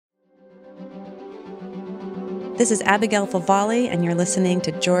This is Abigail Favale, and you're listening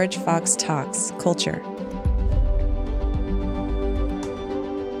to George Fox Talks Culture.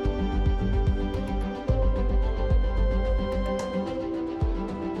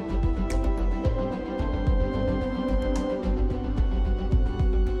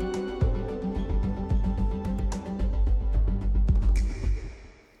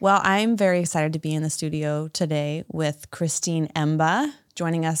 Well, I'm very excited to be in the studio today with Christine Emba,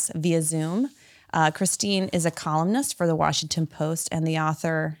 joining us via Zoom. Christine is a columnist for the Washington Post and the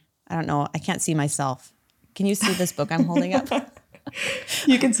author, I can't see myself. Can you see this book I'm holding up?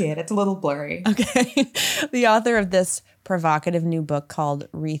 You can see it. It's a little blurry. Okay. The author of this provocative new book called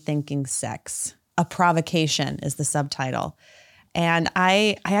Rethinking Sex. A Provocation is the subtitle. And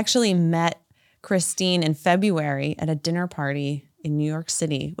I actually met Christine in February at a dinner party in New York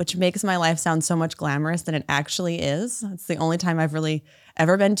City, which makes my life sound so much glamorous than it actually is. It's the only time I've really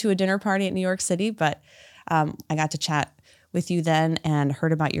ever been to a dinner party at New York City, but I got to chat with you then and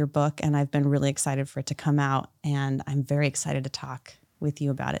heard about your book, and I've been really excited for it to come out, and I'm very excited to talk with you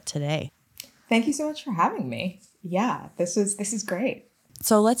about it today. Thank you so much for having me. Yeah, this is great.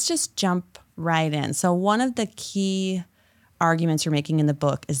 So let's just jump right in. So one of the key arguments you're making in the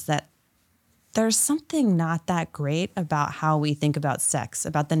book is that there's something not that great about how we think about sex,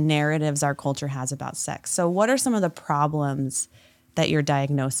 about the narratives our culture has about sex. So what are some of the problems that you're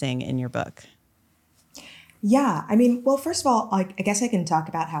diagnosing in your book? Yeah, well, first of all, I guess I can talk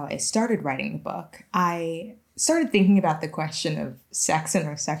about how I started writing the book. I started thinking about the question of sex in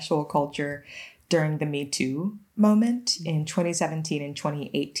our sexual culture during the Me Too moment in 2017 and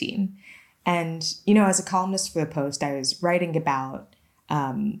 2018. And, as a columnist for the Post, I was writing about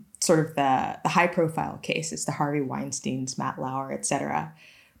sort of the high-profile cases, the Harvey Weinsteins, Matt Lauer, et cetera.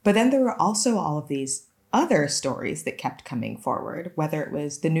 But then there were also all of these other stories that kept coming forward, whether it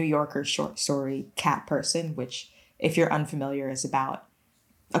was the New Yorker short story Cat Person, which, if you're unfamiliar, is about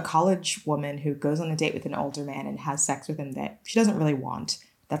a college woman who goes on a date with an older man and has sex with him that she doesn't really want.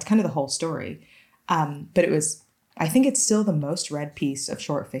 That's kind of the whole story. But I think it's still the most read piece of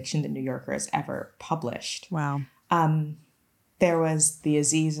short fiction the New Yorker has ever published. Wow. There was the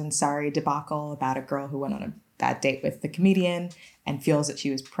Aziz Ansari debacle about a girl who went on a bad date with the comedian and feels that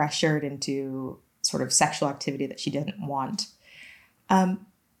she was pressured into sort of sexual activity that she didn't want. And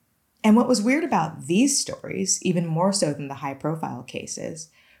what was weird about these stories, even more so than the high-profile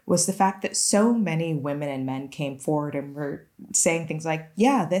cases, was the fact that so many women and men came forward and were saying things like,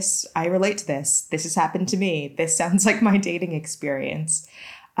 yeah, I relate to this. This has happened to me. This sounds like my dating experience.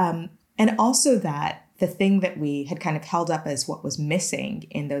 And also that the thing that we had kind of held up as what was missing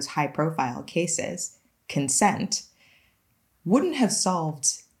in those high-profile cases, consent, wouldn't have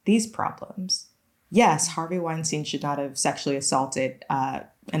solved these problems. Yes, Harvey Weinstein should not have sexually assaulted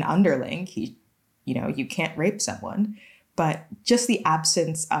an underling. You can't rape someone. But just the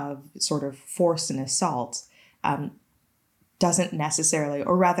absence of sort of force and assault doesn't necessarily,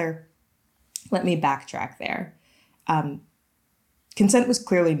 or rather, let me backtrack there. Consent was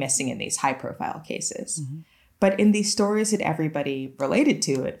clearly missing in these high-profile cases. Mm-hmm. But in these stories that everybody related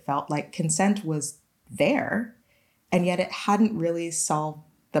to, it felt like consent was there, and yet it hadn't really solved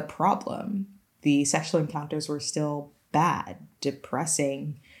the problem. The sexual encounters were still bad,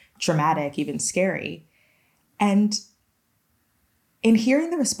 depressing, traumatic, even scary. And in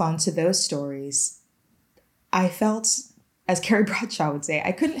hearing the response to those stories, I felt, as Carrie Bradshaw would say,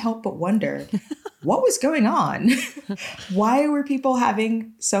 I couldn't help but wonder, what was going on? Why were people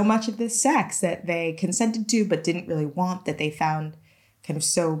having so much of this sex that they consented to but didn't really want, that they found kind of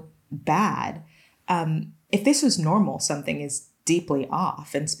so bad? If this was normal, something is deeply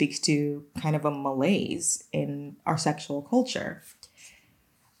off and speaks to kind of a malaise in our sexual culture.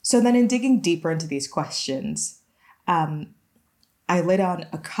 So then in digging deeper into these questions, I lit on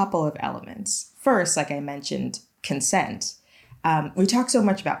a couple of elements. First, like I mentioned, consent. We talk so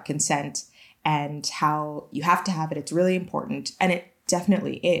much about consent and how you have to have it. It's really important. And it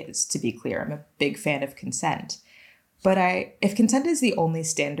definitely is, to be clear. I'm a big fan of consent. But if consent is the only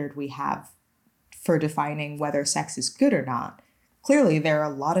standard we have for defining whether sex is good or not, clearly there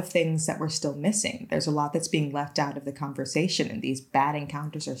are a lot of things that we're still missing. There's a lot that's being left out of the conversation, and these bad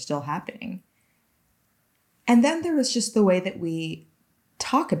encounters are still happening. And then there was just the way that we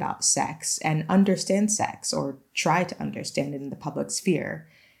talk about sex and understand sex, or try to understand it in the public sphere.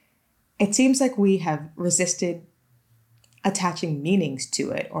 It seems like we have resisted attaching meanings to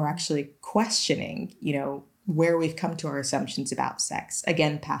it, or actually questioning, where we've come to our assumptions about sex,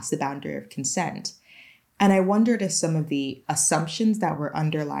 again, past the boundary of consent. And I wondered if some of the assumptions that were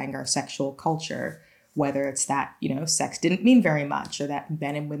underlying our sexual culture whether it's that, sex didn't mean very much, or that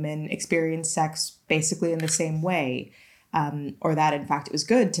men and women experience sex basically in the same way, or that, in fact, it was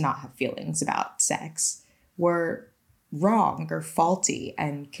good to not have feelings about sex, were wrong or faulty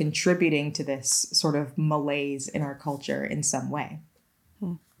and contributing to this sort of malaise in our culture in some way.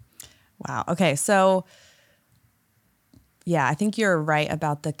 Wow. Okay. So, yeah, I think you're right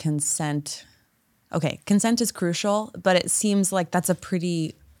about the consent. Okay, consent is crucial, but it seems like that's a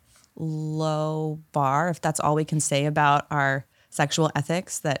pretty low bar if that's all we can say about our sexual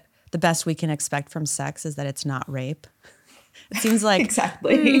ethics, that the best we can expect from sex is that it's not rape. It seems like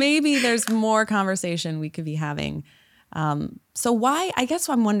Exactly. maybe there's more conversation we could be having. So why, I guess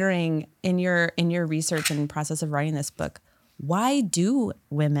I'm wondering, in your research and process of writing this book, why do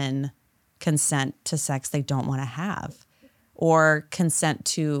women consent to sex they don't want to have, or consent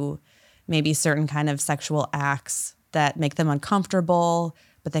to maybe certain kind of sexual acts that make them uncomfortable,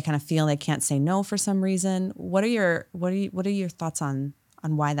 but they kind of feel they can't say no for some reason? What are your thoughts on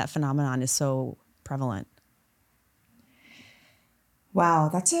why that phenomenon is so prevalent? Wow,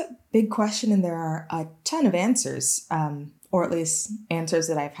 that's a big question, and there are a ton of answers, or at least answers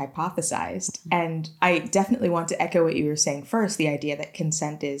that I've hypothesized. And I definitely want to echo what you were saying first, the idea that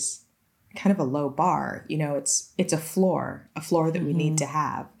consent is kind of a low bar. It's a floor that we need to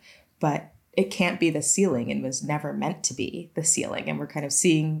have, but it can't be the ceiling and was never meant to be the ceiling. And we're kind of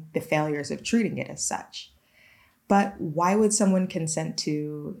seeing the failures of treating it as such. But why would someone consent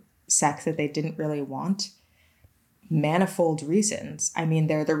to sex that they didn't really want? Manifold reasons. I mean,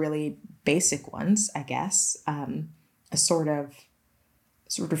 they're the really basic ones, I guess. A sort of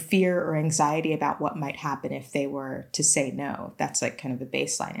fear or anxiety about what might happen if they were to say no. That's like kind of the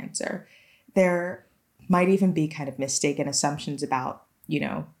baseline answer. There might even be kind of mistaken assumptions about,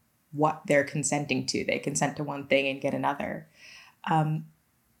 what they're consenting to. They consent to one thing and get another.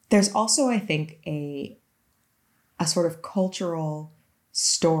 There's also, I think, a sort of cultural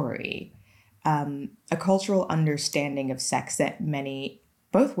story, a cultural understanding of sex that many,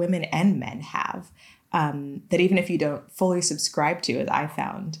 both women and men have, that even if you don't fully subscribe to, as I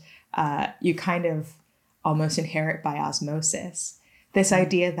found, you kind of almost inherit by osmosis. This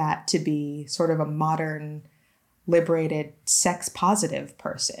idea that to be sort of a modern, liberated, sex positive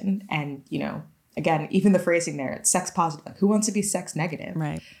person, and, again, even the phrasing there, it's sex positive. Like, who wants to be sex negative?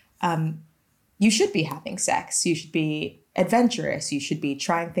 Right. You should be having sex. You should be adventurous. You should be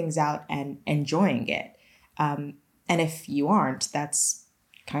trying things out and enjoying it. And if you aren't, that's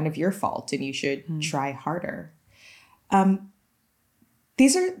kind of your fault, and you should try harder.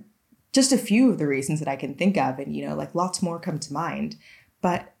 These are just a few of the reasons that I can think of, and, lots more come to mind.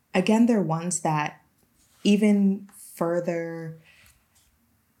 But again, they're ones that even further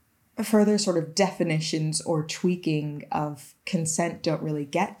sort of definitions or tweaking of consent don't really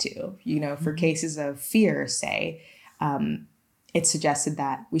get to. For cases of fear, say, it's suggested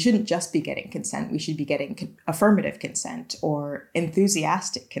that we shouldn't just be getting consent. We should be getting affirmative consent or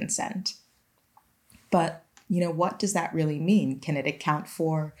enthusiastic consent. But, what does that really mean? Can it account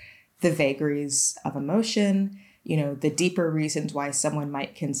for the vagaries of emotion, the deeper reasons why someone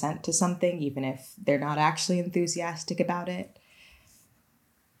might consent to something, even if they're not actually enthusiastic about it?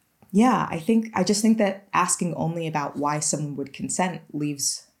 Yeah, I just think that asking only about why someone would consent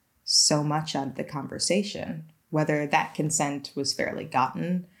leaves so much out of the conversation, whether that consent was fairly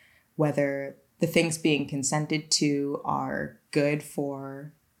gotten, whether the things being consented to are good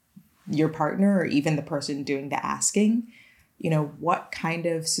for your partner or even the person doing the asking. What kind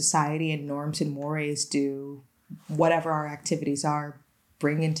of society and norms and mores do whatever our activities are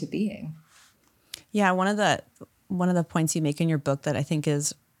bring into being? Yeah, one of the points you make in your book that I think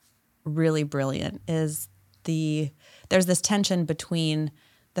is really brilliant is there's this tension between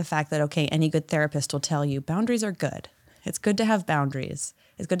the fact that, okay, any good therapist will tell you boundaries are good. It's good to have boundaries.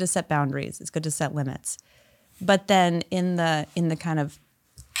 It's good to set boundaries. It's good to set limits. But then in the kind of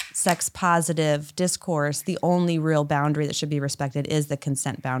sex positive discourse, the only real boundary that should be respected is the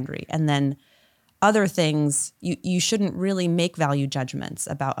consent boundary. And then other things, you shouldn't really make value judgments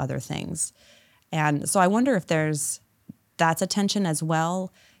about other things. And so I wonder if that's a tension as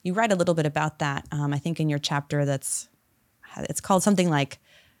well. You write a little bit about that, I think, in your chapter it's called something like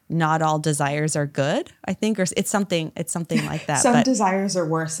 "Not All Desires Are Good," I think, or it's something like that. Some desires are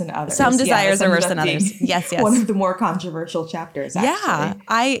worse than others. Some desires are worse than others. Yes. One of the more controversial chapters, actually.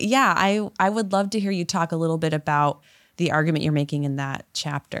 I would love to hear you talk a little bit about the argument you're making in that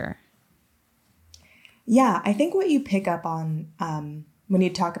chapter. Yeah, I think what you pick up on when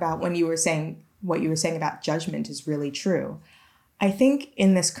you were saying what you were saying about judgment is really true. I think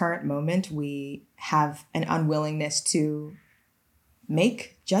in this current moment, we have an unwillingness to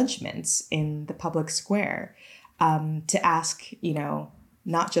make judgments in the public square, to ask,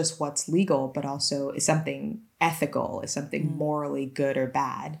 not just what's legal, but also is something ethical, is something morally good or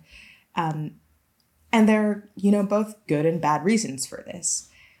bad. And there are, both good and bad reasons for this.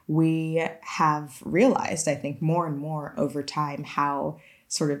 We have realized, I think, more and more over time how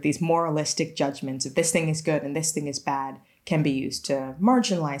sort of these moralistic judgments of this thing is good and this thing is bad can be used to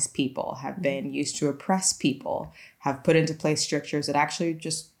marginalize people, have been used to oppress people, have put into place strictures that actually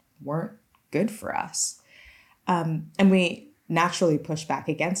just weren't good for us. And we naturally push back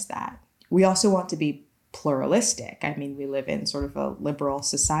against that. We also want to be pluralistic. I mean, we live in sort of a liberal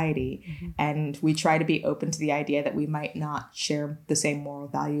society, and we try to be open to the idea that we might not share the same moral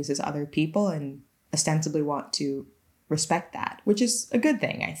values as other people and ostensibly want to respect that, which is a good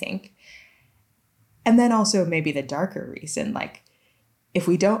thing, I think. And then also maybe the darker reason, like if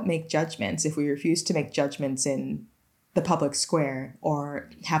we don't make judgments, if we refuse to make judgments in the public square or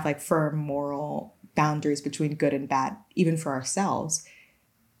have like firm moral boundaries between good and bad, even for ourselves,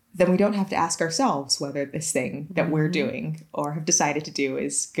 then we don't have to ask ourselves whether this thing that we're doing or have decided to do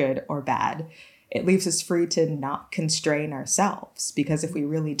is good or bad. It leaves us free to not constrain ourselves, because if we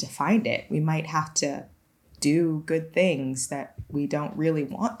really defined it, we might have to do good things that we don't really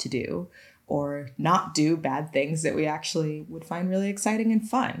want to do, or not do bad things that we actually would find really exciting and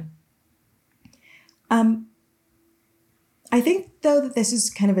fun. I think, though, that this is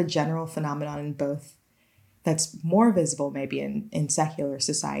kind of a general phenomenon in both that's more visible maybe in secular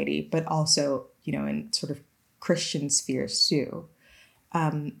society, but also, in sort of Christian spheres too.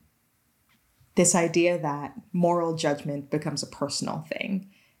 This idea that moral judgment becomes a personal thing.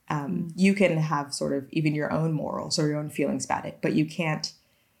 You can have sort of even your own morals or your own feelings about it, but you can't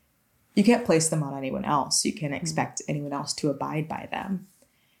place them on anyone else. You can't expect anyone else to abide by them.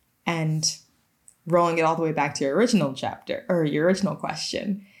 And rolling it all the way back to your original chapter or your original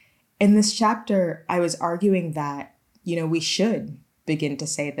question, in this chapter, I was arguing that, we should begin to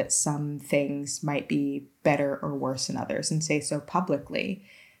say that some things might be better or worse than others, and say so publicly.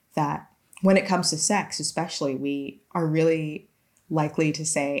 That when it comes to sex, especially, we are really likely to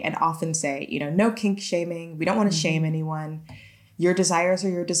say and often say, no kink shaming. We don't want to shame anyone. Your desires are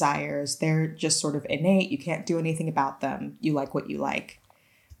your desires. They're just sort of innate. You can't do anything about them. You like what you like.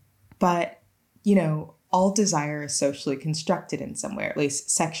 But, all desire is socially constructed in some way, or at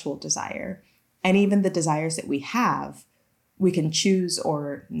least sexual desire. And even the desires that we have, we can choose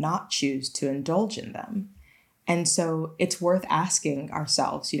or not choose to indulge in them. And so it's worth asking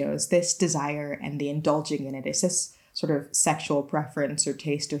ourselves, is this desire and the indulging in it, is this sort of sexual preference or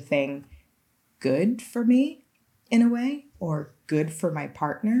taste or thing good for me in a way, or good for my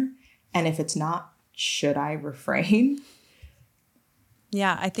partner? And if it's not, should I refrain?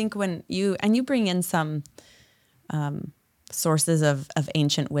 Yeah, I think when you bring in some sources of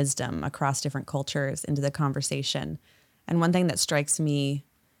ancient wisdom across different cultures into the conversation. And one thing that strikes me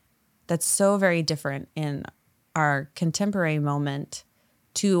that's so very different in our contemporary moment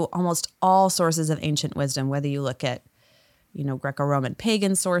to almost all sources of ancient wisdom, whether you look at, Greco-Roman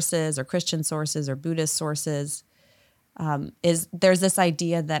pagan sources or Christian sources or Buddhist sources, is there's this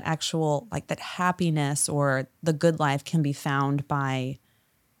idea that that happiness or the good life can be found by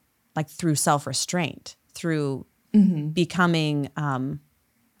through self-restraint, through becoming,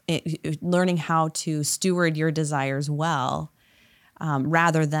 learning how to steward your desires well,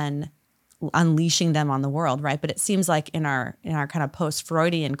 rather than unleashing them on the world, right? But it seems like in our kind of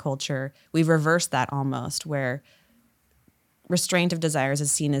post-Freudian culture, we've reversed that almost, where restraint of desires is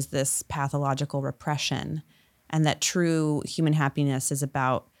seen as this pathological repression, and that true human happiness is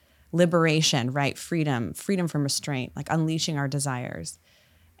about liberation, right? Freedom from restraint, like unleashing our desires.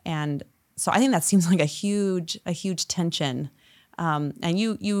 And so I think that seems like a huge tension. And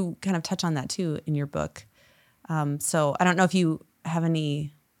you kind of touch on that too in your book. So I don't know if you have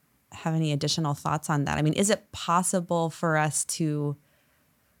any additional thoughts on that. I mean, is it possible for us to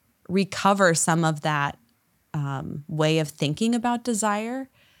recover some of that way of thinking about desire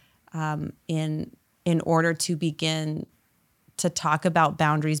in order to begin to talk about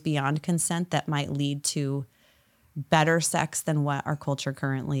boundaries beyond consent that might lead to better sex than what our culture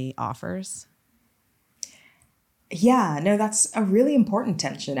currently offers? Yeah, no, that's a really important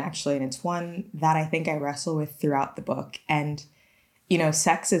tension, actually. And it's one that I think I wrestle with throughout the book. And,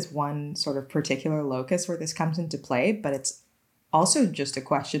 sex is one sort of particular locus where this comes into play, but it's also just a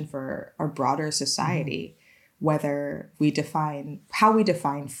question for our broader society, whether how we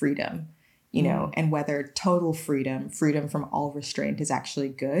define freedom, and whether total freedom from all restraint is actually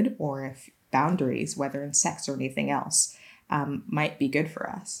good, or if boundaries, whether in sex or anything else, might be good for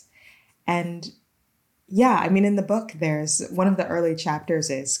us. And, Yeah, I mean, in the book, there's one of the early chapters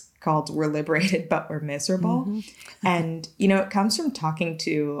is called We're Liberated, but We're Miserable. Mm-hmm. And, you know, it comes from talking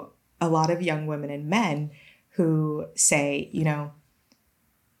to a lot of young women and men who say, you know,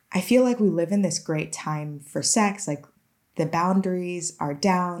 I feel like we live in this great time for sex. Like the boundaries are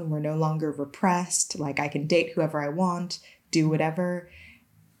down. We're no longer repressed. Like I can date whoever I want, do whatever.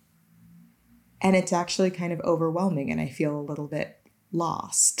 And it's actually kind of overwhelming. And I feel a little bit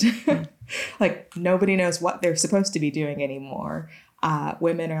lost. Like nobody knows what they're supposed to be doing anymore.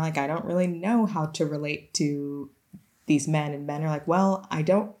 Women are like, I don't really know how to relate to these men. And men are like, well, I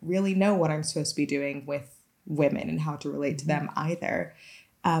don't really know what I'm supposed to be doing with women and how to relate to them either.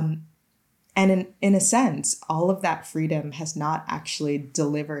 And in a sense, all of that freedom has not actually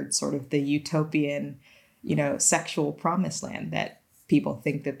delivered sort of the utopian, you know, sexual promised land that people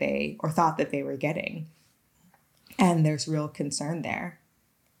think that they or thought that they were getting. And there's real concern there.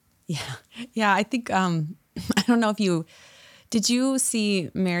 Yeah. Yeah. I think, I don't know if did you see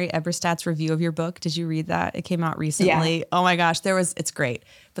Mary Eberstadt's review of your book? Did you read that? It came out recently. Yeah. Oh my gosh. It's great.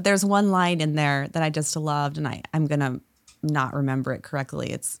 But there's one line in there that I just loved, and I'm going to not remember it correctly.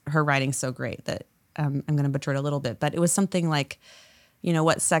 It's her writing's so great that I'm going to butcher it a little bit, but it was something like, you know,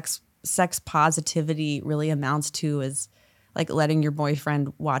 what sex positivity really amounts to is like letting your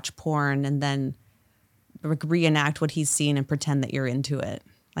boyfriend watch porn and then reenact what he's seen and pretend that you're into it.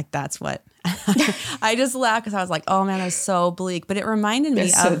 Like that's what I just laughed because I was like, oh man, that's so bleak. But it reminded me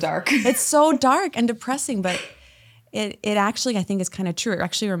It's so dark. It's so dark and depressing, but it actually, I think, is kind of true. It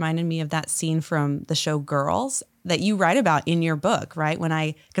actually reminded me of that scene from the show Girls that you write about in your book, right?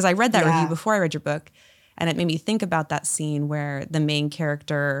 Because I read that review before I read your book, and it made me think about that scene where the main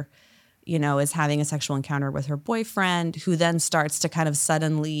character, you know, is having a sexual encounter with her boyfriend, who then starts to kind of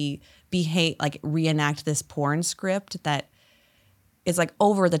suddenly reenact this porn script that is like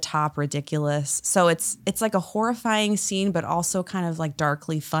over the top ridiculous. So it's like a horrifying scene, but also kind of like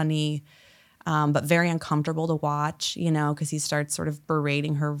darkly funny. But very uncomfortable to watch, you know, because he starts sort of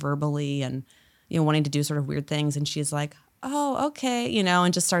berating her verbally and, you know, wanting to do sort of weird things. And she's like, oh, okay, you know,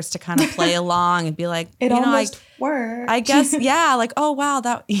 and just starts to kind of play along and be like, it almost worked. I guess, yeah, like, oh, wow,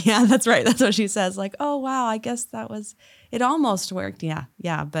 yeah, that's right. That's what she says. Like, oh, wow, I guess it almost worked. Yeah,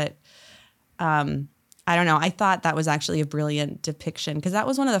 yeah. But I don't know. I thought that was actually a brilliant depiction because that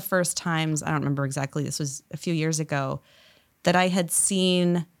was one of the first times, I don't remember exactly, this was a few years ago, that I had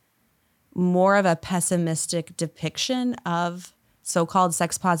seen more of a pessimistic depiction of so-called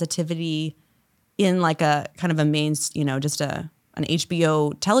sex positivity in like a kind of a main, you know, just an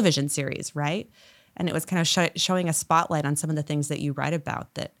HBO television series, right? And it was kind of showing a spotlight on some of the things that you write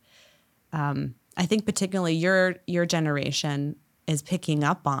about that I think particularly your generation is picking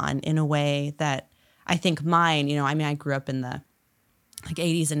up on in a way that I think mine, you know, I mean, I grew up in the like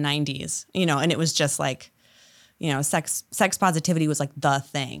 80s and 90s, you know, and it was just like, you know, sex positivity was like the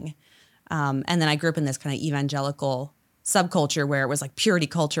thing. And then I grew up in this kind of evangelical subculture where it was like purity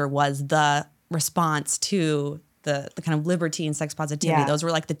culture was the response to the kind of liberty and sex positivity. Yeah. Those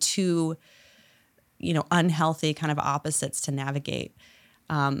were like the two, you know, unhealthy kind of opposites to navigate.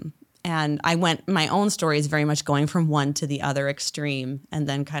 And my own story is very much going from one to the other extreme and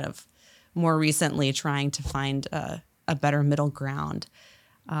then kind of more recently trying to find a better middle ground.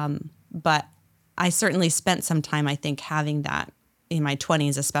 But I certainly spent some time, I think, having that in my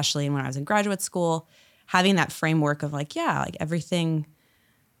 20s, especially when I was in graduate school, having that framework of like, yeah, like everything,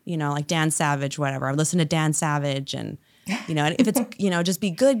 you know, like Dan Savage, whatever. I would listen to Dan Savage and, you know, if it's, you know, just be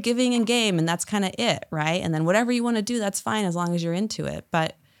good, giving, and game. And that's kind of it, right? And then whatever you want to do, that's fine as long as you're into it.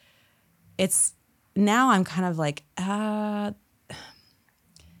 But now I'm kind of like,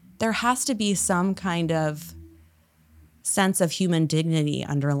 there has to be some kind of sense of human dignity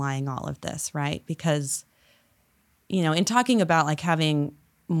underlying all of this, right? Because, you know, in talking about like having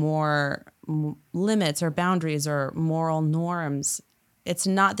more limits or boundaries or moral norms, it's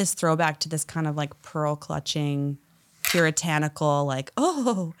not this throwback to this kind of like pearl clutching, puritanical, like,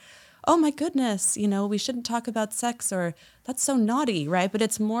 oh my goodness, you know, we shouldn't talk about sex or that's so naughty, right? But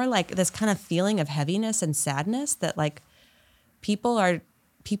it's more like this kind of feeling of heaviness and sadness that like people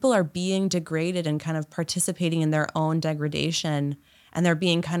are being degraded and kind of participating in their own degradation, and they're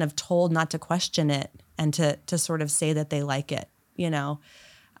being kind of told not to question it and to sort of say that they like it, you know?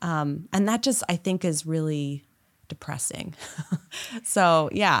 And that just, I think, is really depressing. So,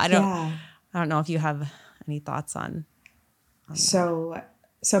 yeah, I don't know if you have any thoughts on So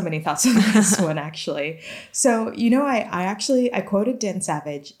many thoughts on this one, actually. So, you know, I quoted Dan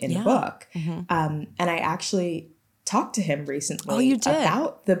Savage in the book, mm-hmm. And I actually talked to him recently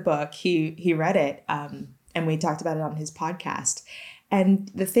about the book. He read it, and we talked about it on his podcast.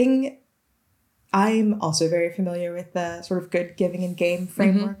 And the thing I'm also very familiar with the sort of good giving and game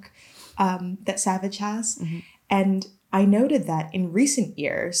framework that Savage has. And I noted that in recent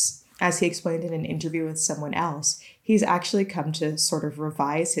years, as he explained in an interview with someone else, he's actually come to sort of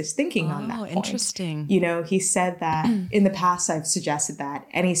revise his thinking on that point. Interesting. You know, he said that in the past, I've suggested that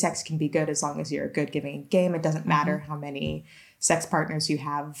any sex can be good as long as you're a good giving game. It doesn't matter how many sex partners you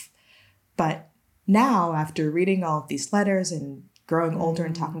have. But now, after reading all of these letters and growing older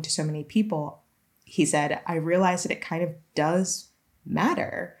and talking to so many people, he said, I realized that it kind of does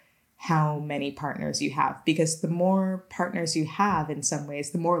matter how many partners you have, because the more partners you have, in some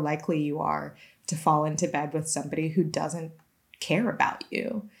ways, the more likely you are to fall into bed with somebody who doesn't care about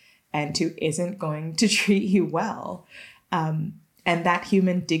you and who isn't going to treat you well. And that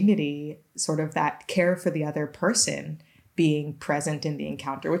human dignity, sort of that care for the other person being present in the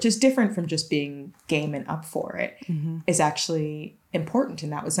encounter, which is different from just being game and up for it, is actually important.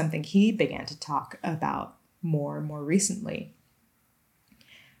 And that was something he began to talk about more and more recently.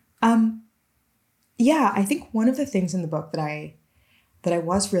 Yeah, I think one of the things in the book that I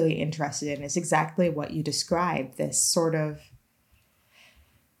was really interested in is exactly what you described, this sort of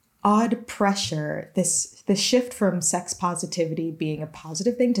odd pressure, this shift from sex positivity being a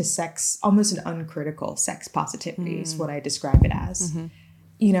positive thing to sex, almost an uncritical sex positivity is what I describe it as.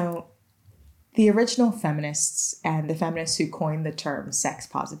 You know, the original feminists and the feminists who coined the term sex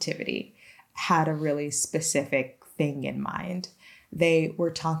positivity had a really specific thing in mind. They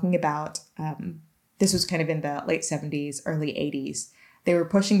were talking about, this was kind of in the late 70s, early 80s. They were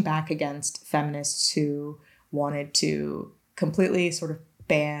pushing back against feminists who wanted to completely sort of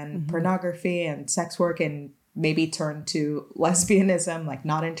ban pornography and sex work and maybe turn to lesbianism, like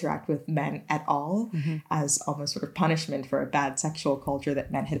not interact with men at all as almost sort of punishment for a bad sexual culture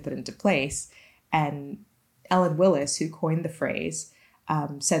that men had put into place. And Ellen Willis, who coined the phrase,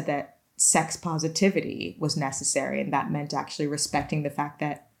 said that sex positivity was necessary, and that meant actually respecting the fact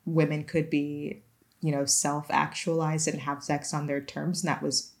that women could be, you know, self-actualized and have sex on their terms, and that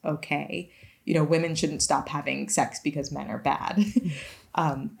was okay. You know, women shouldn't stop having sex because men are bad.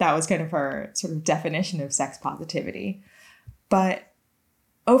 That was kind of her sort of definition of sex positivity. But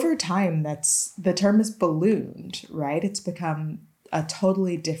over time, the term has ballooned, right? It's become a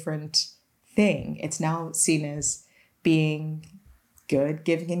totally different thing. It's now seen as being good,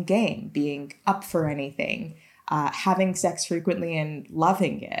 giving and game, being up for anything, having sex frequently and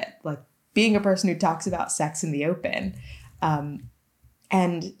loving it, like being a person who talks about sex in the open,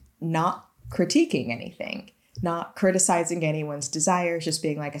 and not critiquing anything, not criticizing anyone's desires, just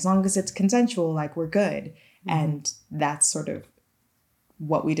being like, as long as it's consensual, like we're good. And that's sort of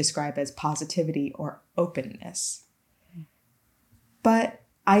what we describe as positivity or openness. But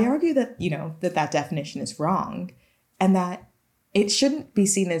I argue that, you know, that definition is wrong, and that it shouldn't be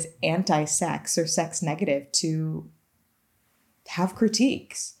seen as anti-sex or sex negative to have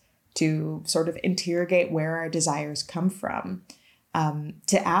critiques, to sort of interrogate where our desires come from,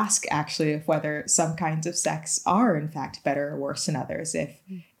 to ask actually if whether some kinds of sex are in fact better or worse than others,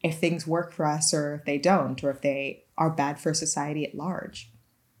 if things work for us or if they don't, or if they are bad for society at large.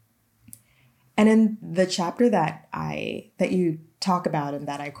 And in the chapter that you talk about and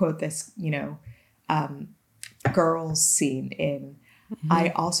that I quote this, you know, girls scene in, I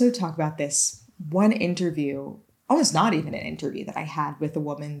also talk about this one interview, almost not even an interview, that I had with a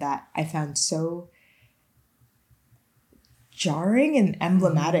woman that I found so jarring and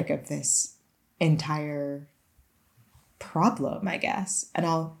emblematic of this entire problem, I guess. And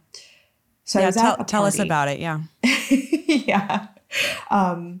tell us about it. Yeah. Yeah.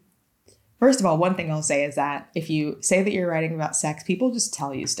 First of all, one thing I'll say is that if you say that you're writing about sex, people just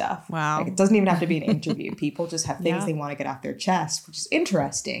tell you stuff. Wow. Like, it doesn't even have to be an interview. People just have things they want to get off their chest, which is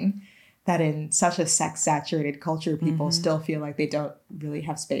interesting that in such a sex-saturated culture, people still feel like they don't really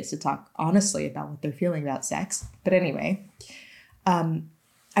have space to talk honestly about what they're feeling about sex. But anyway, I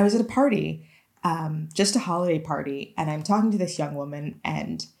was at a party, just a holiday party, and I'm talking to this young woman,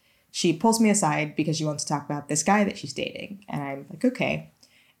 and she pulls me aside because she wants to talk about this guy that she's dating. And I'm like, okay.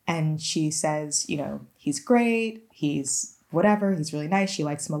 And she says, you know, he's great, he's whatever, he's really nice, she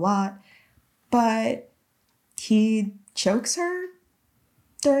likes him a lot, but he chokes her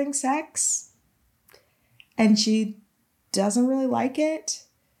during sex and she doesn't really like it.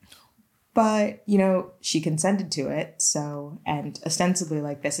 But, you know, she consented to it. So, and ostensibly,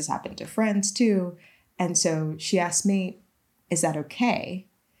 like, this has happened to friends too. And so she asked me, is that okay?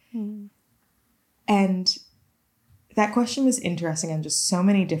 And that question was interesting on just so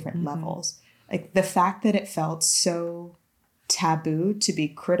many different levels. Like the fact that it felt so taboo to be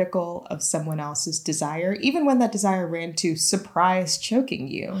critical of someone else's desire, even when that desire ran to surprise choking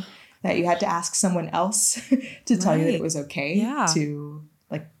you, that you had to ask someone else to tell you that it was okay to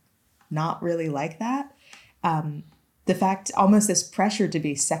like not really like that. The fact, almost this pressure to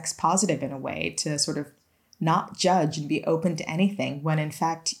be sex positive in a way, to sort of not judge and be open to anything, when in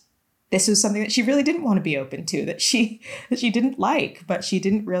fact this was something that she really didn't want to be open to, that she didn't like, but she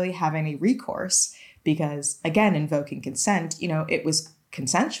didn't really have any recourse because, again, invoking consent, you know, it was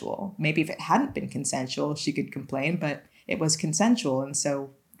consensual. Maybe if it hadn't been consensual, she could complain, but it was consensual. And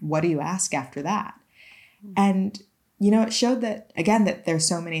so what do you ask after that? And, you know, it showed that, again, that there's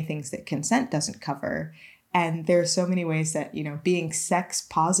so many things that consent doesn't cover. And there are so many ways that, you know, being sex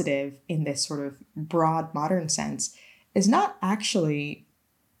positive in this sort of broad modern sense is not actually,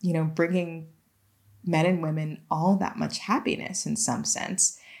 you know, bringing men and women all that much happiness in some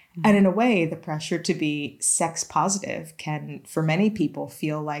sense. Mm-hmm. And in a way, the pressure to be sex positive can, for many people,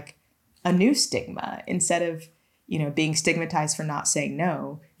 feel like a new stigma. Instead of, you know, being stigmatized for not saying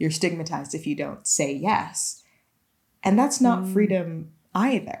no, you're stigmatized if you don't say yes. And that's not freedom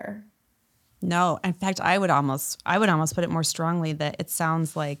either. No, in fact, I would almost put it more strongly that it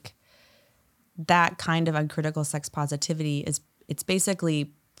sounds like that kind of uncritical sex positivity it's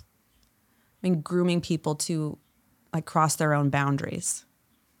basically, I mean, grooming people to like cross their own boundaries,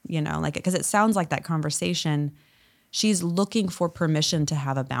 you know, like, because it sounds like that conversation, she's looking for permission to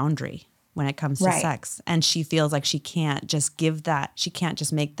have a boundary when it comes to sex. And she feels like she can't just give that, she can't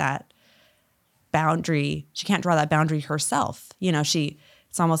just make that boundary, she can't draw that boundary herself. You know,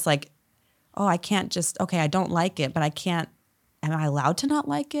 it's almost like, oh, I can't just, okay, I don't like it, but I can't, am I allowed to not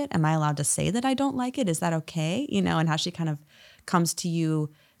like it? Am I allowed to say that I don't like it? Is that okay? You know, and how she kind of comes to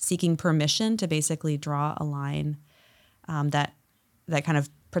you seeking permission to basically draw a line that kind of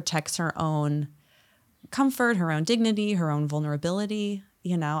protects her own comfort, her own dignity, her own vulnerability.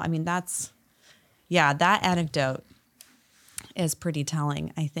 You know, I mean, that anecdote is pretty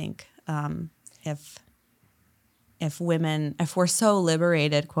telling, I think. If we're so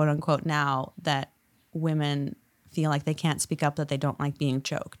liberated, quote unquote, now that women feel like they can't speak up, that they don't like being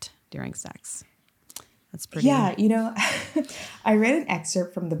choked during sex. That's pretty. Yeah, you know, I read an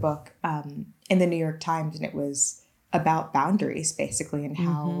excerpt from the book in the New York Times, and it was about boundaries, basically, and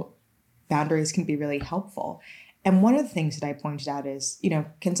how boundaries can be really helpful. And one of the things that I pointed out is, you know,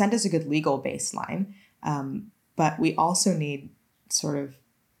 consent is a good legal baseline, but we also need sort of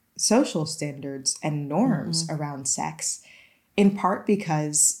social standards and norms around sex, in part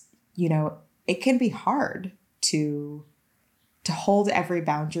because, you know, it can be hard to hold every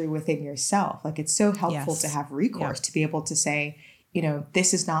boundary within yourself. Like, it's so helpful to have recourse, to be able to say, you know,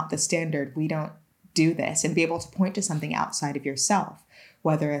 this is not the standard. We don't do this, and be able to point to something outside of yourself,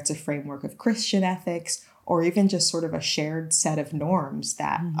 whether it's a framework of Christian ethics or even just sort of a shared set of norms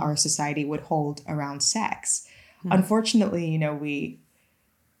that our society would hold around sex. Unfortunately, you know, we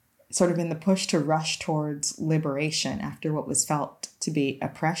sort of, in the push to rush towards liberation after what was felt to be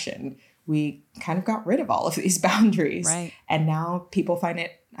oppression, we kind of got rid of all of these boundaries. Right. And now people find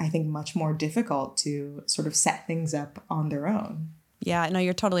it, I think, much more difficult to sort of set things up on their own. Yeah, no,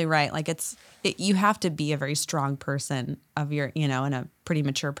 you're totally right. Like, you have to be a very strong person of your, you know, and a pretty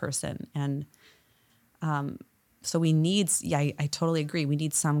mature person. And so we need, I totally agree. We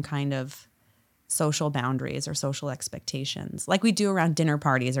need some kind of social boundaries or social expectations, like we do around dinner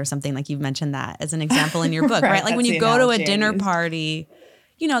parties or something. Like, you've mentioned that as an example in your book, right? Like, when you go to a dinner party,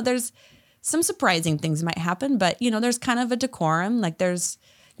 you know, there's some surprising things might happen, but, you know, there's kind of a decorum. Like,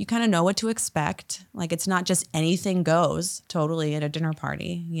 you kind of know what to expect. Like, it's not just anything goes totally at a dinner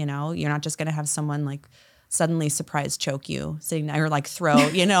party. You know, you're not just going to have someone like suddenly surprise choke you sitting there, or like throw,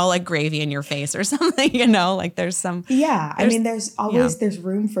 you know, like gravy in your face or something, you know, like there's some. Yeah. I mean, there's always, there's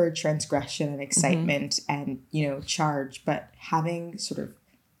room for transgression and excitement and, you know, charge, but having sort of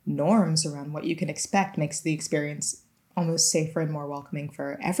norms around what you can expect makes the experience almost safer and more welcoming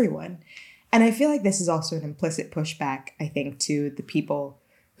for everyone. And I feel like this is also an implicit pushback, I think, to the people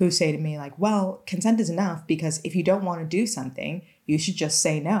who say to me, like, well, consent is enough because if you don't want to do something, you should just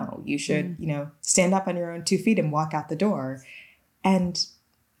say no. You should, you know, stand up on your own 2 feet and walk out the door. And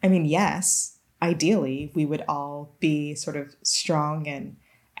I mean, yes, ideally, we would all be sort of strong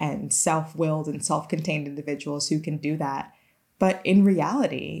and self-willed and self-contained individuals who can do that. But in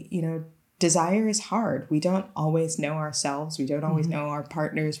reality, you know, desire is hard. We don't always know ourselves. We don't always know our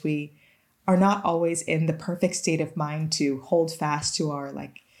partners. We are not always in the perfect state of mind to hold fast to our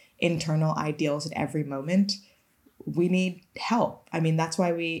like internal ideals at every moment. We need help. I mean, that's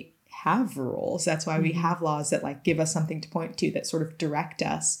why we have rules. That's why we have laws that like give us something to point to, that sort of direct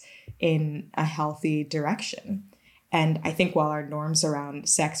us in a healthy direction. And I think while our norms around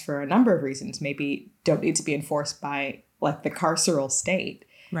sex, for a number of reasons, maybe don't need to be enforced by like the carceral state,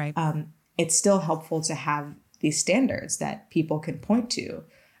 Right. It's still helpful to have these standards that people can point to,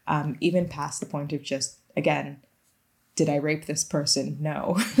 even past the point of just, again, did I rape this person?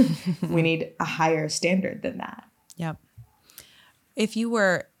 No. We need a higher standard than that. Yep. If you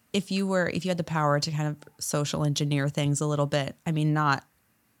had the power to kind of social engineer things a little bit, I mean, not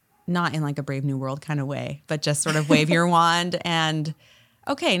in like a Brave New World kind of way, but just sort of wave your wand and,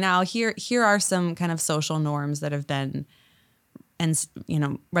 okay, now here are some kind of social norms that have been, and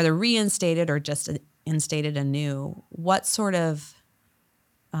whether reinstated or just instated anew. What sort of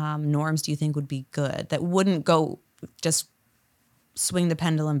norms do you think would be good that wouldn't go just swing the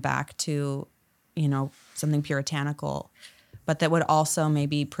pendulum back to, something puritanical, but that would also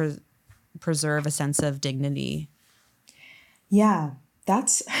maybe preserve a sense of dignity? Yeah,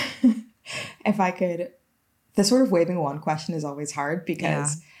 that's, if I could, the sort of waving wand question is always hard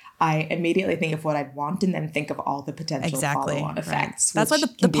because I immediately think of what I'd want and then think of all the potential follow-on effects. Right. That's why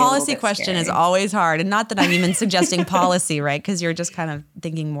the policy question is always hard. And not that I'm even suggesting policy, right? Because you're just kind of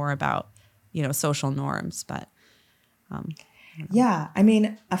thinking more about, social norms. But yeah, I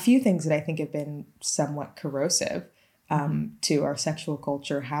mean, a few things that I think have been somewhat corrosive to our sexual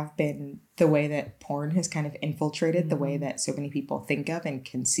culture have been the way that porn has kind of infiltrated the way that so many people think of and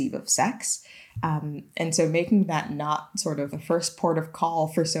conceive of sex. And so making that not sort of the first port of call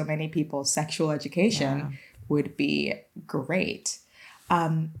for so many people's sexual education would be great.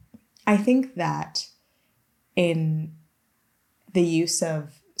 I think that in the use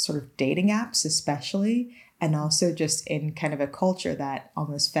of sort of dating apps, especially, and also just in kind of a culture that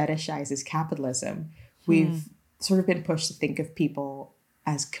almost fetishizes capitalism, we've sort of been pushed to think of people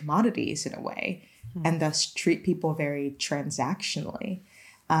as commodities in a way, and thus treat people very transactionally.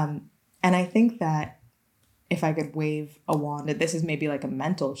 And I think that if I could wave a wand, and this is maybe like a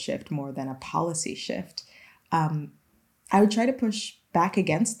mental shift more than a policy shift, I would try to push back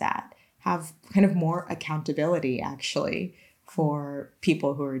against that, have kind of more accountability actually for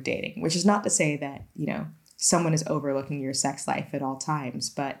people who are dating, which is not to say that, someone is overlooking your sex life at all times,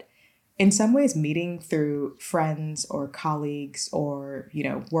 but in some ways, meeting through friends or colleagues or,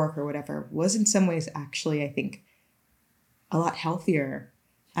 work or whatever was in some ways actually, I think, a lot healthier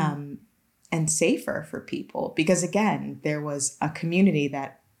and safer for people. Because again, there was a community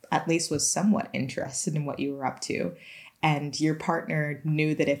that at least was somewhat interested in what you were up to. And your partner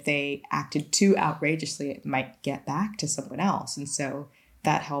knew that if they acted too outrageously, it might get back to someone else. And so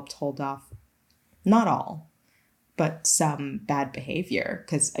that helped hold off, not all, but some bad behavior.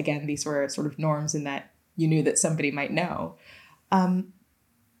 Because again, these were sort of norms in that you knew that somebody might know. I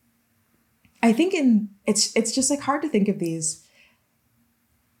think it's just like hard to think of these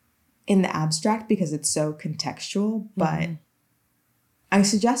in the abstract because it's so contextual, but I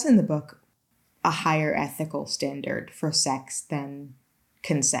suggest in the book a higher ethical standard for sex than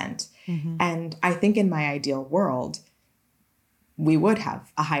consent. And I think in my ideal world, we would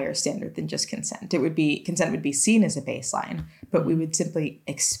have a higher standard than just consent. Consent would be seen as a baseline, but we would simply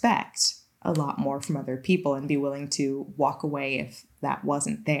expect a lot more from other people and be willing to walk away if that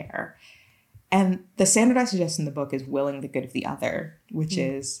wasn't there. And the standard I suggest in the book is willing the good of the other, which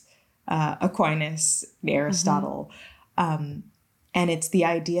is Aquinas, Aristotle. And it's the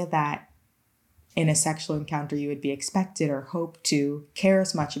idea that in a sexual encounter, you would be expected or hoped to care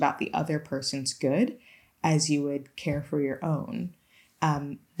as much about the other person's good as you would care for your own.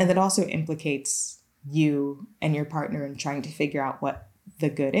 And that also implicates you and your partner in trying to figure out what the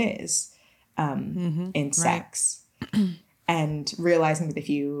good is in sex. And realizing that if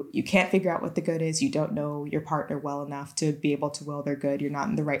you can't figure out what the good is, you don't know your partner well enough to be able to will their good, you're not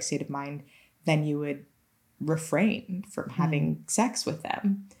in the right state of mind, then you would refrain from having sex with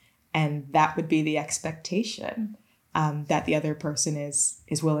them. And that would be the expectation, that the other person is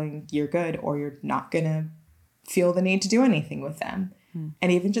willing your good, or you're not going to feel the need to do anything with them.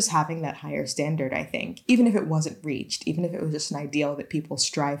 And even just having that higher standard, I think, even if it wasn't reached, even if it was just an ideal that people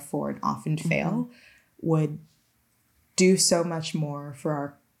strive for and often fail, would do so much more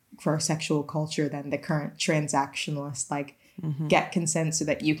for our sexual culture than the current transactionalist, get consent so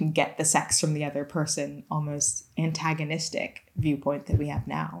that you can get the sex from the other person, almost antagonistic viewpoint that we have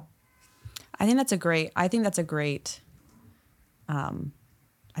now. I think that's a great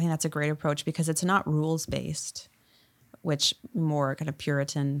approach, because it's not rules based, which more kind of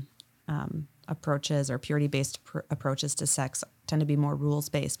Puritan approaches or purity based approaches to sex tend to be more rules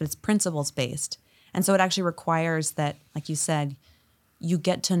based, but it's principles based. And so it actually requires that, like you said, you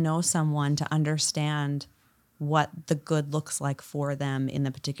get to know someone to understand what the good looks like for them in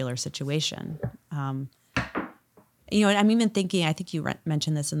the particular situation. And I'm even thinking, I think you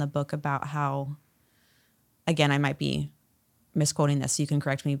mentioned this in the book about how, again, I might be misquoting this, so you can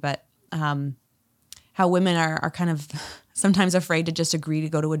correct me, but how women are kind of sometimes afraid to just agree to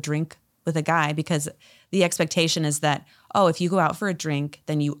go to a drink with a guy because the expectation is that, oh, if you go out for a drink,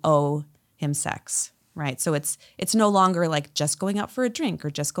 then you owe him sex, right? So it's no longer like just going out for a drink or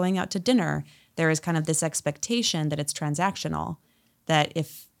just going out to dinner. There is kind of this expectation that it's transactional, that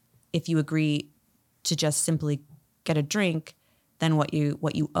if you agree to just simply get a drink, then what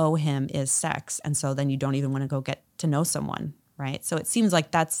you owe him is sex. And so then you don't even want to go get to know someone, right? So it seems like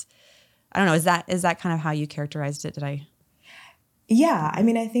that's, I don't know, is that kind of how you characterized it? Did I? Yeah, I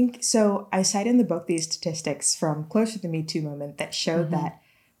mean, I think so. I cite in the book these statistics from closer to the Me Too moment that showed that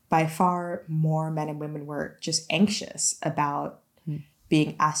by far more men and women were just anxious about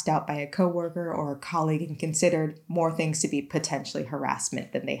being asked out by a coworker or a colleague and considered more things to be potentially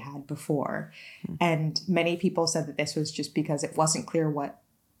harassment than they had before. And many people said that this was just because it wasn't clear what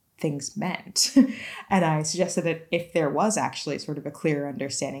things meant. And I suggested that if there was actually sort of a clear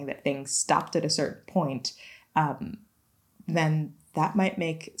understanding that things stopped at a certain point, then that might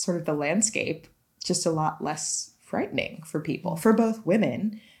make sort of the landscape just a lot less frightening for people, for both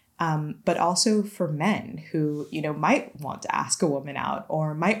women, but also for men who, you know, might want to ask a woman out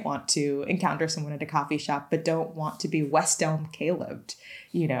or might want to encounter someone at a coffee shop, but don't want to be West Elm Caleb'd,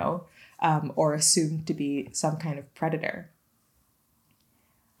 you know, or assumed to be some kind of predator.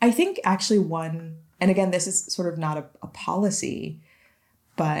 I think actually one, and again, this is sort of not a policy,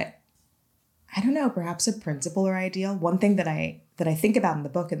 but I don't know, perhaps a principle or ideal. One thing that I think about in the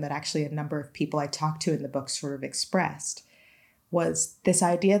book, and that actually a number of people I talked to in the book sort of expressed, was this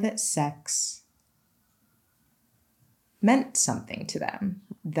idea that sex meant something to them,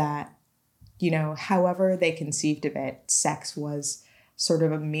 that, you know, however they conceived of it, sex was sort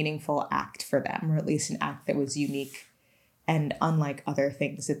of a meaningful act for them, or at least an act that was unique and unlike other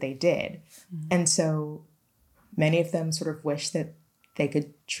things that they did. And so many of them sort of wish that they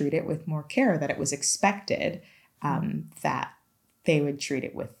could treat it with more care, that it was expected that they would treat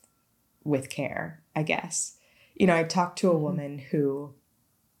it with care, I guess. You know, I talked to a woman who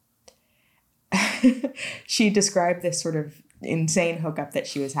she described this sort of insane hookup that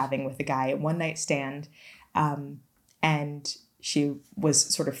she was having with a guy, a one-night stand. And she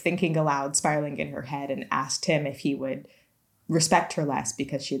was sort of thinking aloud, spiraling in her head, and asked him if he would respect her less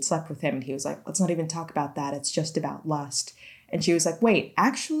because she had slept with him. And he was like, let's not even talk about that. It's just about lust. And she was like, wait,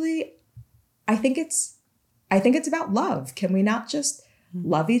 actually, I think it's about love. Can we not just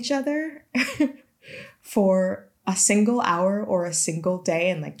love each other for a single hour or a single day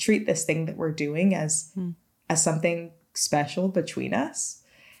and like treat this thing that we're doing as something special between us?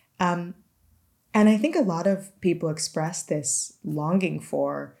 And I think a lot of people express this longing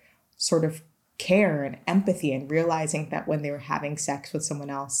for sort of care and empathy, and realizing that when they were having sex with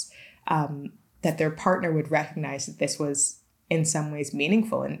someone else, that their partner would recognize that this was in some ways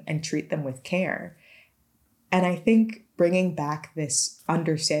meaningful and treat them with care. And I think bringing back this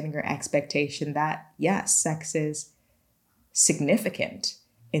understanding or expectation that, yes, sex is significant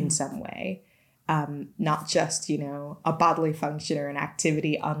in some way, not just, you know, a bodily function or an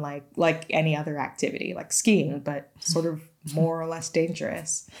activity unlike like any other activity, like skiing, but sort of more or less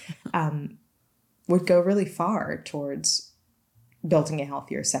dangerous, would go really far towards building a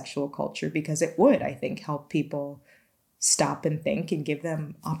healthier sexual culture, because it would, I think, help people stop and think and give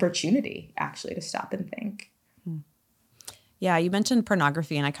them opportunity actually to stop and think. Yeah, you mentioned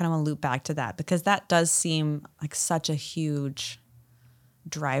pornography, and I kind of want to loop back to that because that does seem like such a huge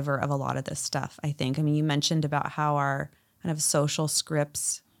driver of a lot of this stuff, I think. I mean, you mentioned about how our kind of social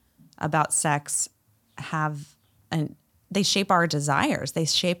scripts about sex have, and they shape our desires. They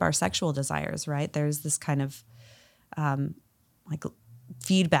shape our sexual desires, right? There's this kind of like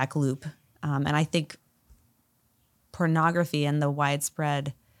feedback loop. And I think pornography and the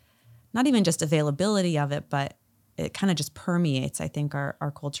widespread, not even just availability of it, but it kind of just permeates, I think,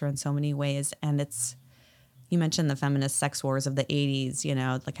 our culture in so many ways. And it's, you mentioned the feminist sex wars of the 80s, you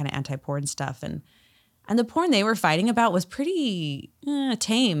know, the kind of anti-porn stuff. And the porn they were fighting about was pretty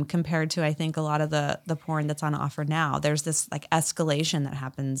tame compared to, I think, a lot of the porn that's on offer now. There's this like escalation that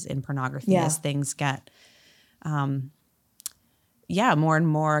happens in pornography as things get, more and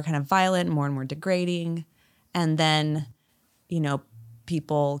more kind of violent, more and more degrading. And then, you know,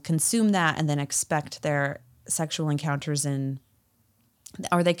 people consume that and then expect their sexual encounters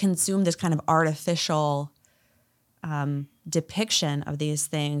or they consume this kind of artificial depiction of these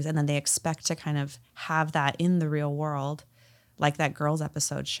things, and then they expect to kind of have that in the real world, like that Girls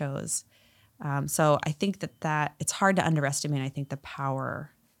episode shows. So I think that it's hard to underestimate, I think, the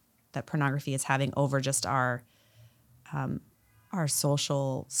power that pornography is having over just our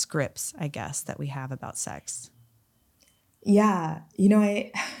social scripts, I guess, that we have about sex. Yeah.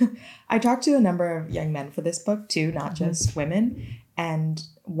 I I talked to a number of young men for this book too, not just women. And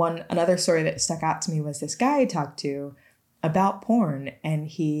another story that stuck out to me was this guy I talked to about porn. And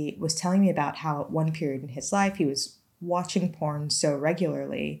he was telling me about how at one period in his life he was watching porn so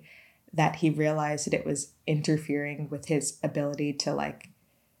regularly that he realized that it was interfering with his ability to like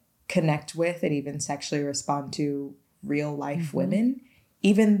connect with and even sexually respond to real life women,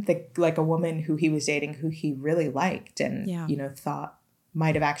 even a woman who he was dating who he really liked and thought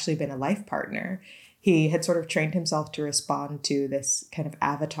might have actually been a life partner. He had sort of trained himself to respond to this kind of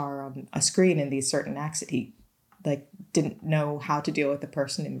avatar on a screen in these certain acts that he like didn't know how to deal with the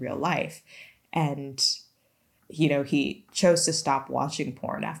person in real life. And he chose to stop watching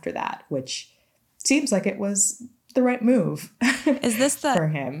porn after that, which seems like it was the right move. Is this for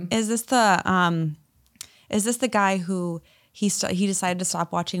him? Is this the guy who he decided to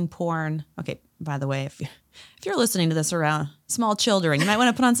stop watching porn? Okay, by the way, if you're listening to this around small children, you might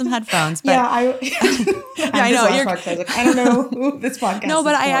want to put on some headphones. But I know. I don't know who this podcast. No,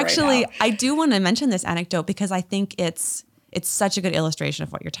 but I I do want to mention this anecdote because I think it's such a good illustration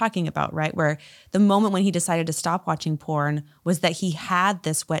of what you're talking about, right? Where the moment when he decided to stop watching porn was that he had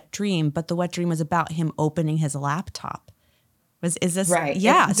this wet dream, but the wet dream was about him opening his laptop. Is this right?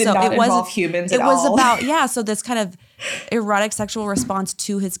 Yeah. It did not involve humans at all. It was about, so this kind of erotic sexual response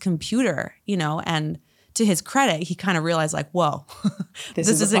to his computer, and to his credit, he kind of realized like, whoa, this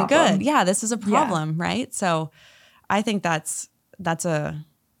isn't good. Yeah, this is a problem, right? So I think it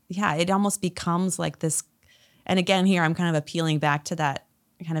almost becomes like this. And again, here I'm kind of appealing back to that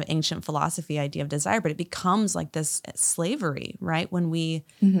kind of ancient philosophy idea of desire, but it becomes like this slavery, right? When we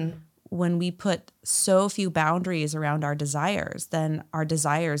put so few boundaries around our desires, then our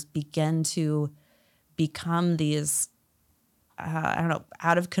desires begin to become these,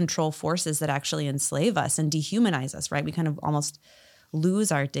 out of control forces that actually enslave us and dehumanize us, right? We kind of almost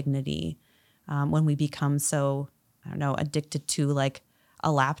lose our dignity when we become so, addicted to like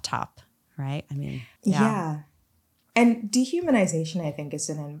a laptop, right? I mean, yeah. And dehumanization, I think, is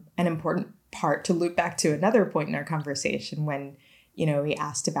an important part to loop back to another point in our conversation when, we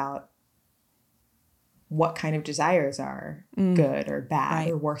asked about what kind of desires are good or bad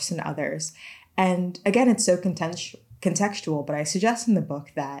or worse than others. And again, it's so contextual, but I suggest in the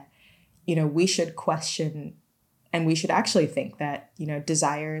book that, we should question and we should actually think that,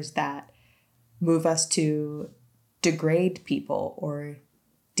 desires that move us to degrade people or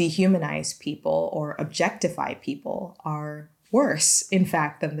dehumanize people or objectify people are worse, in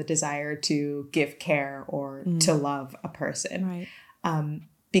fact, than the desire to give care or to love a person. Right.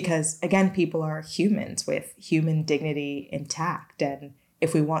 Because again, people are humans with human dignity intact. And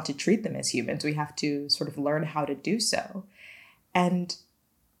if we want to treat them as humans, we have to sort of learn how to do so. And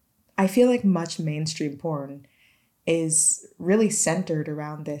I feel like much mainstream porn is really centered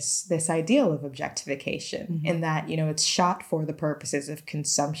around this ideal of objectification in that, it's shot for the purposes of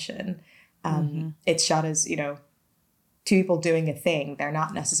consumption. It's shot as, two people doing a thing. They're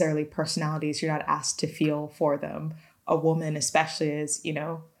not necessarily personalities. You're not asked to feel for them. A woman especially is,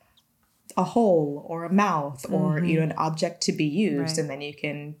 a hole or a mouth or, an object to be used. Right. And then you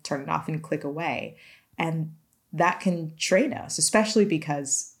can turn it off and click away. And that can train us, especially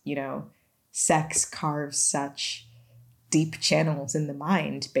because, sex carves such deep channels in the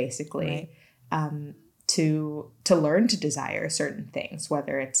mind, basically, to learn to desire certain things,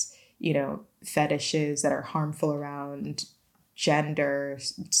 whether it's, fetishes that are harmful around gender,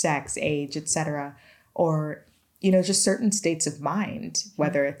 sex, age, etc., or, just certain states of mind,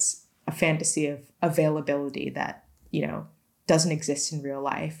 whether it's a fantasy of availability that, doesn't exist in real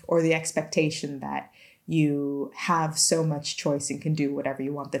life, or the expectation that you have so much choice and can do whatever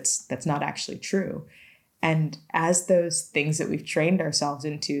you want that's not actually true. And as those things that we've trained ourselves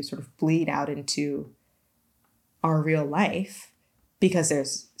into sort of bleed out into our real life, because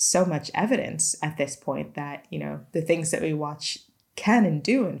there's so much evidence at this point that, the things that we watch can and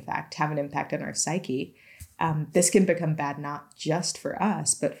do, in fact, have an impact on our psyche, this can become bad not just for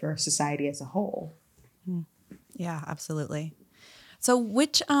us, but for society as a whole. Yeah, absolutely. So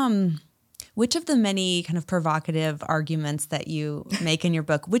which of the many kind of provocative arguments that you make in your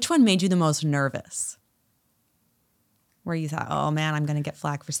book, which one made you the most nervous? Where you thought, oh man, I'm going to get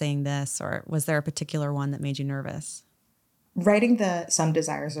flack for saying this? Or was there a particular one that made you nervous? Writing the Some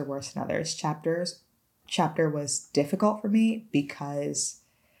Desires Are Worse Than Others chapter was difficult for me because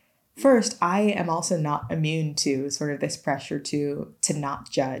first, I am also not immune to sort of this pressure to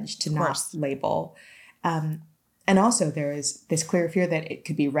not judge, to not label. And also there is this clear fear that it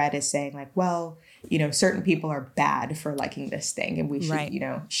could be read as saying like, well, certain people are bad for liking this thing and we should,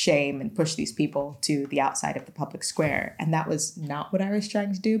 Right. shame and push these people to the outside of the public square. And that was not what I was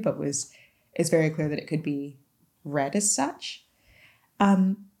trying to do, but it's very clear that it could be read as such.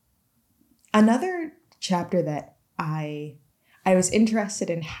 Another chapter that I was interested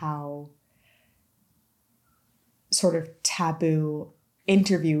in how sort of taboo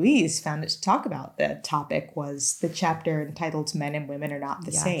interviewees found it to talk about the topic was the chapter entitled Men and Women Are Not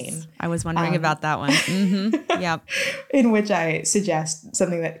the Same. I was wondering about that one. Mm-hmm. Yep. In which I suggest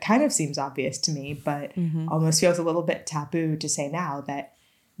something that kind of seems obvious to me, but almost feels a little bit taboo to say now, that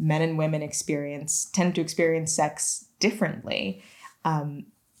men and women tend to experience sex differently.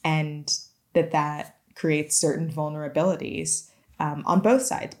 And that creates certain vulnerabilities on both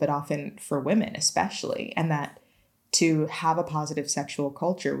sides, but often for women especially. And that to have a positive sexual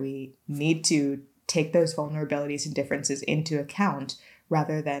culture, we need to take those vulnerabilities and differences into account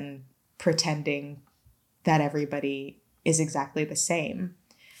rather than pretending that everybody is exactly the same.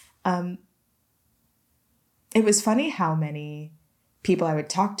 It was funny how many people I would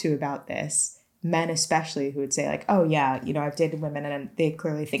talk to about this, men especially, who would say like, oh yeah, I've dated women and they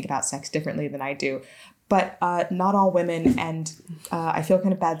clearly think about sex differently than I do. But not all women, and I feel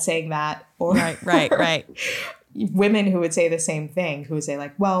kind of bad saying that. Or Right. Women who would say the same thing, who would say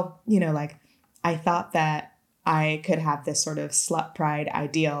like, well, like I thought that I could have this sort of slut pride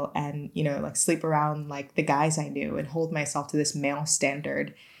ideal and, like sleep around like the guys I knew and hold myself to this male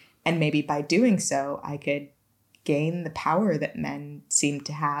standard. And maybe by doing so, I could gain the power that men seem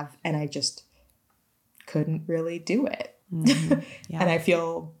to have. And I just couldn't really do it. Mm-hmm. Yeah. And I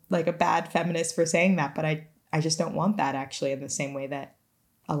feel like a bad feminist for saying that, but I just don't want that actually in the same way that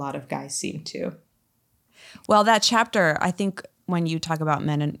a lot of guys seem to. Well, that chapter, I think when you talk about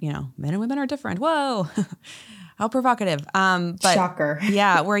men and women are different. Whoa, how provocative. But shocker.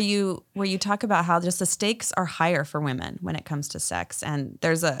 Yeah. Where you talk about how just the stakes are higher for women when it comes to sex. And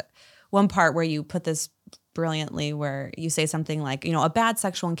there's one part where you put this brilliantly where you say something like, a bad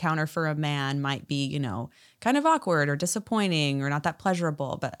sexual encounter for a man might be, kind of awkward or disappointing or not that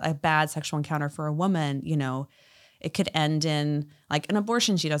pleasurable, but a bad sexual encounter for a woman, it could end in like an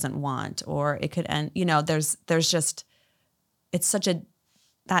abortion she doesn't want, or it could end, there's just, it's such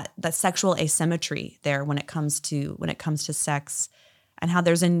that sexual asymmetry there when it comes to sex, and how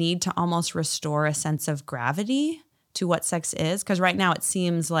there's a need to almost restore a sense of gravity to what sex is. Because right now it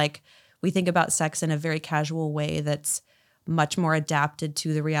seems like we think about sex in a very casual way that's much more adapted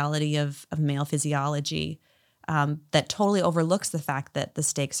to the reality of male physiology, that totally overlooks the fact that the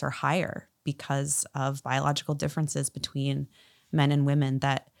stakes are higher because of biological differences between men and women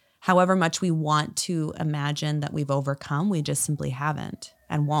that however much we want to imagine that we've overcome, we just simply haven't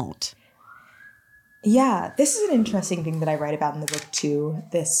and won't. Yeah, this is an interesting thing that I write about in the book too.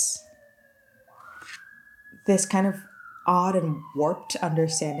 This kind of odd and warped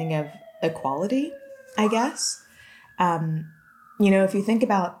understanding of equality, I guess. If you think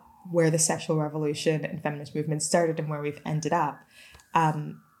about where the sexual revolution and feminist movement started and where we've ended up,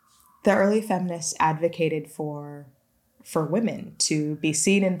 the early feminists advocated for women to be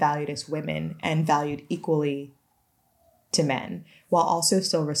seen and valued as women and valued equally to men, while also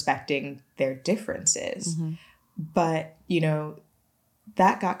still respecting their differences. Mm-hmm. But,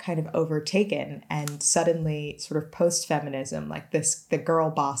 that got kind of overtaken, and suddenly sort of post-feminism, like the girl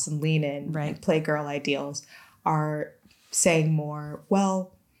boss and lean in and play girl ideals are saying more,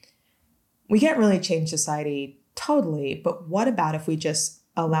 well, we can't really change society totally, but what about if we just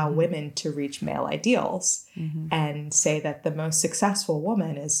allow women to reach male ideals and say that the most successful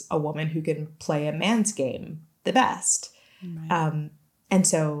woman is a woman who can play a man's game the best. Right. And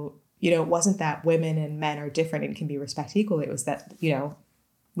so, it wasn't that women and men are different and can be respected equally. It was that,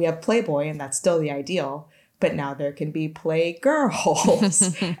 we have Playboy and that's still the ideal, but now there can be play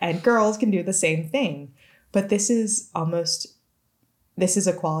girls and girls can do the same thing. But this is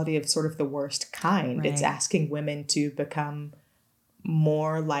equality of sort of the worst kind. Right. It's asking women to become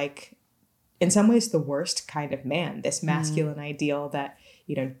more like, in some ways, the worst kind of man, this masculine ideal that,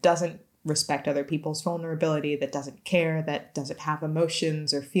 doesn't respect other people's vulnerability, that doesn't care, that doesn't have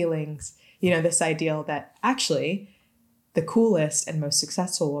emotions or feelings. This ideal that actually the coolest and most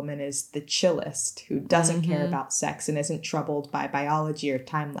successful woman is the chillest, who doesn't care about sex and isn't troubled by biology or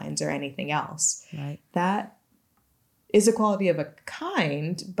timelines or anything else. Right. That is equality of a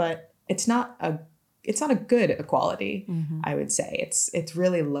kind, but it's not a good equality, I would say. It's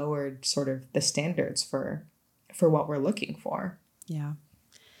really lowered sort of the standards for what we're looking for. Yeah.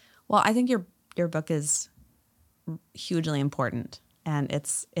 Well, I think your book is hugely important And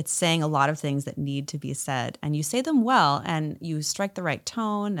it's saying a lot of things that need to be said. And you say them well, and you strike the right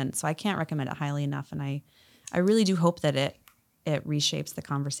tone. And so I can't recommend it highly enough. And I really do hope that it reshapes the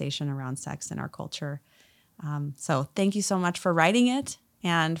conversation around sex in our culture. So thank you so much for writing it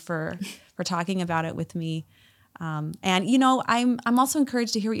and for talking about it with me. And I'm also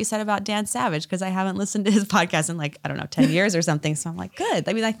encouraged to hear what you said about Dan Savage, because I haven't listened to his podcast in 10 years or something. So I'm like, good.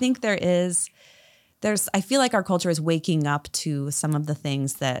 I mean, I think I feel like our culture is waking up to some of the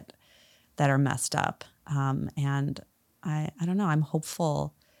things that are messed up. And I don't know, I'm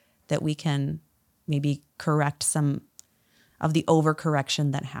hopeful that we can maybe correct some of the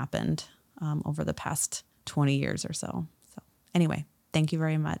overcorrection that happened over the past 20 years or so. So anyway, thank you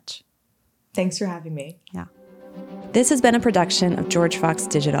very much. Thanks for having me. Yeah. This has been a production of George Fox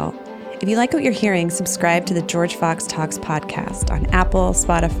Digital. If you like what you're hearing, subscribe to the George Fox Talks podcast on Apple,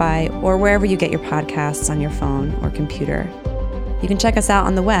 Spotify, or wherever you get your podcasts on your phone or computer. You can check us out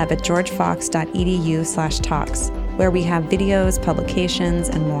on the web at georgefox.edu/talks, where we have videos, publications,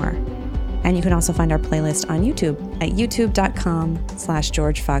 and more. And you can also find our playlist on YouTube at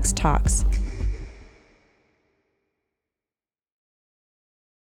youtube.com/GeorgeFoxTalks.